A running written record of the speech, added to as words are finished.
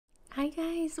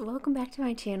guys, welcome back to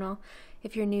my channel.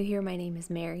 If you're new here, my name is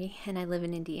Mary and I live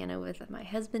in Indiana with my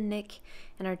husband Nick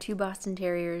and our two Boston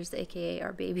Terriers, aka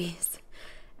our babies,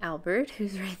 Albert,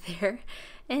 who's right there,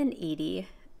 and Edie.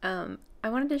 I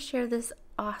wanted to share this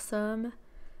awesome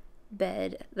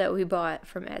bed that we bought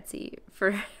from Etsy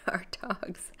for our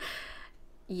dogs.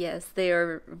 Yes, they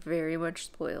are very much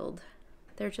spoiled.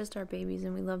 They're just our babies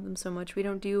and we love them so much. We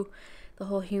don't do the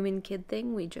whole human kid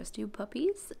thing, we just do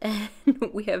puppies, and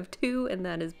we have two and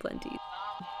that is plenty.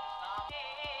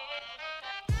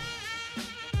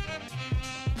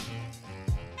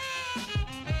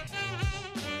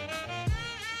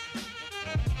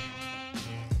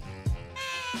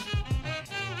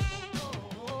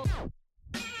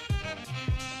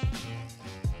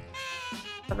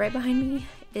 Right behind me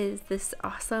is this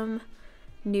awesome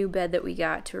new bed that we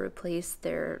got to replace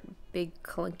their big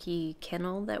clunky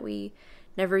kennel that we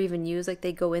never even use. Like,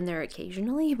 they go in there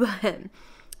occasionally, but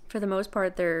for the most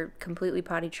part they're completely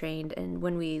potty trained, and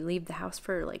when we leave the house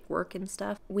for like work and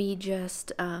stuff, we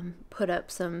just put up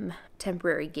some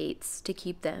temporary gates to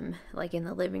keep them like in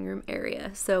the living room area,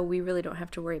 so we really don't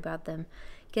have to worry about them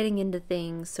getting into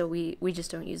things, so we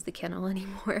just don't use the kennel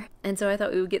anymore. And so I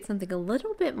thought we would get something a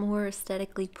little bit more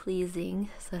aesthetically pleasing,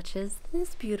 such as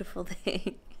this beautiful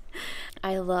thing.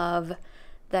 I love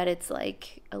that it's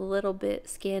like a little bit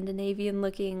Scandinavian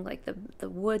looking, like the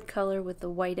wood color with the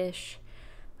whitish,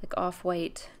 like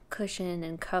off-white cushion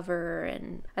and cover,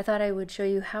 and I thought I would show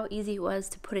you how easy it was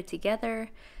to put it together.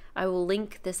 I will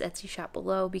link this Etsy shop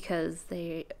below because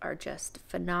they are just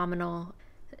phenomenal.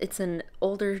 It's an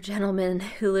older gentleman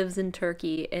who lives in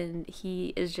Turkey, and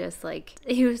he is just like,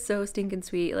 he was so stinking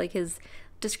sweet. Like, his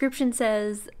description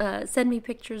says, send me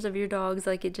pictures of your dogs.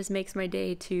 Like, it just makes my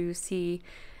day to see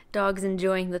dogs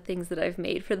enjoying the things that I've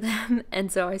made for them.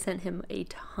 And so I sent him a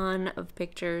ton of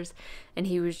pictures and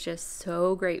he was just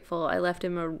so grateful. I left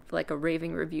him a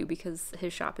raving review because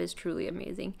his shop is truly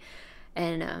amazing.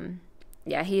 And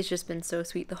yeah, he's just been so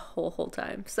sweet the whole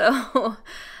time. So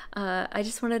I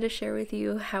just wanted to share with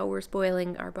you how we're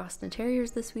spoiling our Boston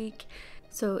Terriers this week.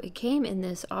 So it came in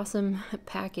this awesome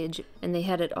package and they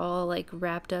had it all like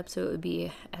wrapped up so it would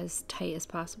be as tight as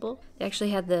possible. They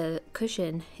actually had the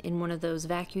cushion in one of those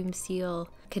vacuum seal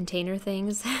container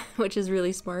things, which is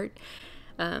really smart.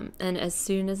 And as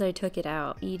soon as I took it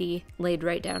out, Edie laid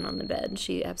right down on the bed.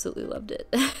 She absolutely loved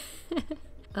it.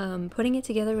 Putting it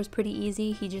together was pretty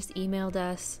easy. He just emailed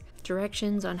us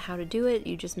directions on how to do it.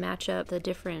 You just match up the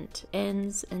different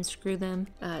ends and screw them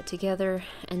together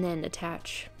and then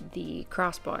attach the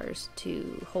crossbars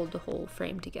to hold the whole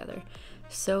frame together.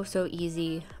 So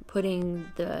easy. Putting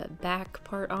the back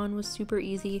part on was super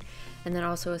easy, and then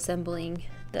also assembling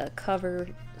the cover,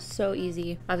 so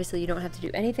easy. Obviously you don't have to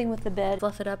do anything with the bed.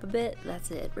 Fluff it up a bit,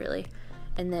 that's it really.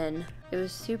 And then it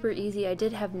was super easy. I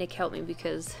did have Nick help me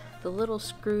because the little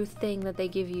screw thing that they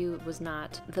give you was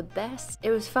not the best.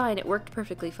 It was fine, it worked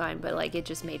perfectly fine, but like it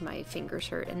just made my fingers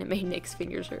hurt and it made Nick's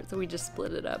fingers hurt, so we just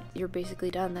split it up. You're basically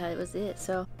done, that was it.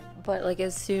 So, but like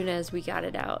as soon as we got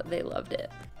it out, they loved it.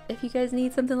 If you guys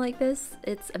need something like this,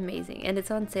 it's amazing, and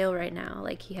it's on sale right now.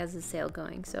 Like, he has a sale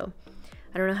going, so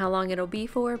I don't know how long it'll be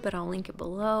for, but I'll link it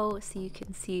below so you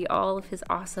can see all of his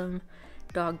awesome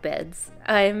dog beds.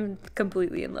 I'm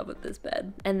completely in love with this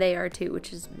bed, and they are too,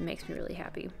 which makes me really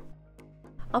happy.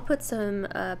 I'll put some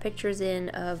pictures in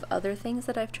of other things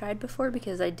that I've tried before,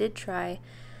 because I did try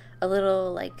a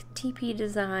little like teepee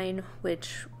design,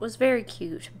 which was very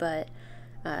cute, but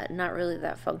not really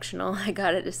that functional. I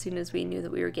got it as soon as we knew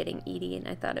that we were getting Edie, and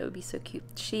I thought it would be so cute.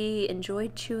 She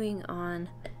enjoyed chewing on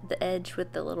the edge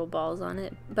with the little balls on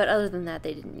it, but other than that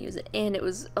they didn't use it, and it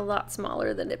was a lot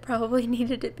smaller than it probably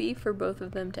needed to be for both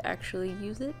of them to actually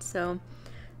use it, so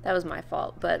that was my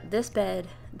fault. But this bed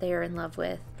they are in love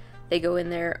with. They go in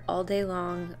there all day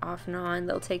long, off and on.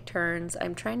 They'll take turns.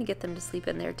 I'm trying to get them to sleep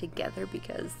in there together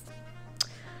because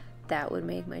that would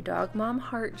make my dog mom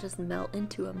heart just melt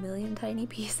into a million tiny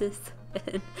pieces.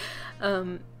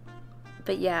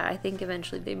 But yeah, I think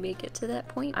eventually they may get to that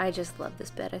point. I just love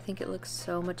this bed. I think it looks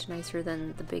so much nicer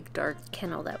than the big dark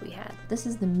kennel that we had. This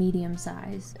is the medium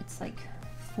size. It's like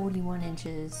 41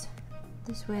 inches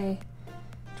this way,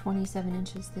 27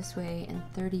 inches this way, and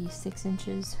 36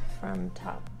 inches from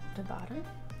top to bottom.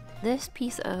 This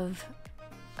piece of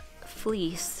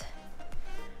fleece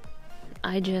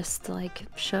I just like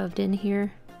shoved in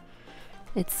here.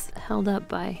 It's held up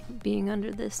by being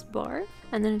under this bar,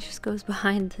 and then it just goes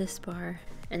behind this bar,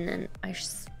 and then I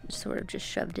sort of just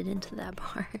shoved it into that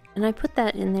bar. And I put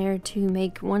that in there to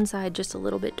make one side just a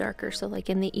little bit darker, so like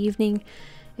in the evening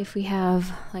if we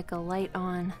have like a light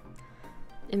on,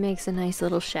 it makes a nice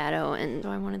little shadow, and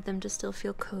I wanted them to still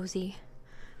feel cozy.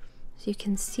 So you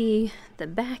can see the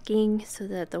backing so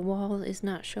that the wall is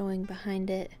not showing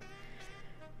behind it.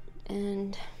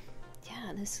 And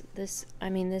yeah, this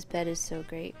bed is so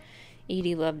great.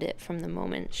 Edie loved it from the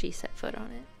moment she set foot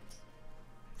on it.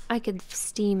 I could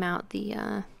steam out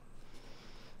the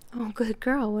oh, good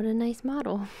girl, what a nice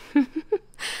model.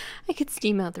 I could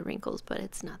steam out the wrinkles, but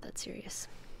it's not that serious.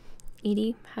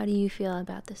 Edie, how do you feel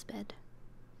about this bed?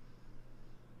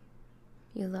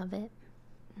 You love it?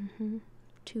 Mm-hmm.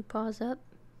 2 paws up.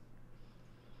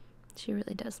 She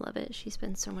really does love it. She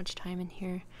spends so much time in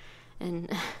here, and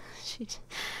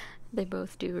they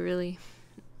both do, really.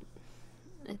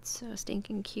 It's so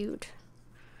stinking cute.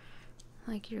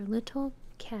 Like your little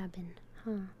cabin,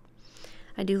 huh?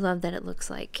 I do love that it looks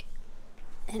like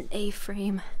an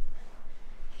A-frame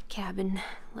cabin,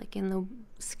 like in the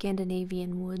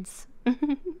Scandinavian woods.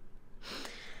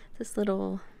 This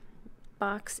little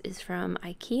box is from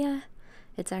IKEA.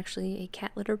 It's actually a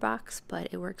cat litter box, but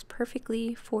it works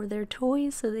perfectly for their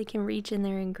toys, so they can reach in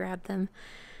there and grab them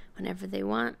whenever they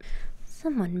want.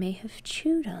 Someone may have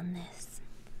chewed on this.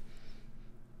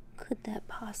 Could that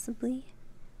possibly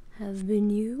have been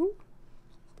you?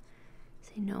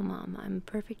 Say, no, Mom, I'm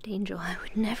a perfect angel. I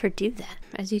would never do that.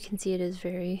 As you can see, it is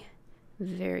very,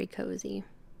 very cozy.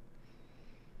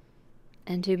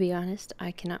 And to be honest,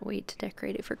 I cannot wait to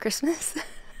decorate it for Christmas.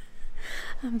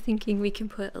 I'm thinking we can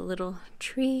put a little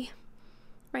tree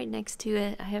right next to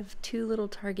it. I have 2 little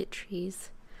Target trees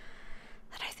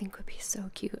that I think would be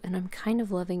so cute. And I'm kind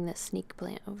of loving this sneak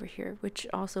plant over here, which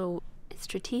also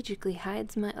strategically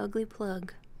hides my ugly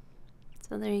plug.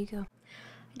 So there you go.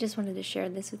 I just wanted to share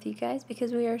this with you guys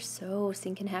because we are so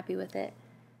stinking happy with it.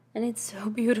 And it's so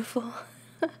beautiful.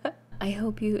 I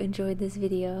hope you enjoyed this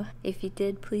video. If you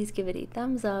did, please give it a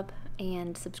thumbs up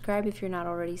and subscribe if you're not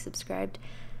already subscribed.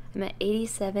 I'm at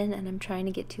 87 and I'm trying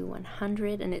to get to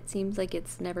 100, and it seems like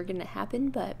it's never gonna happen,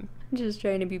 but I'm just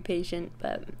trying to be patient.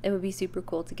 But it would be super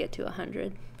cool to get to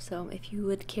 100. So if you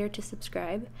would care to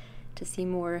subscribe to see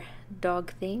more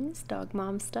dog things, dog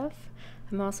mom stuff.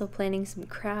 I'm also planning some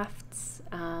crafts.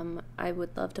 I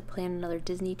would love to plan another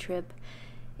Disney trip,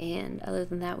 and other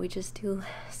than that, we just do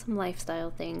some lifestyle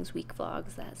things, week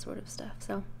vlogs, that sort of stuff.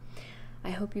 So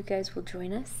I hope you guys will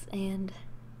join us, and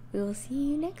we will see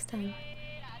you next time.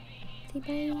 Say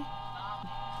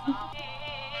bye.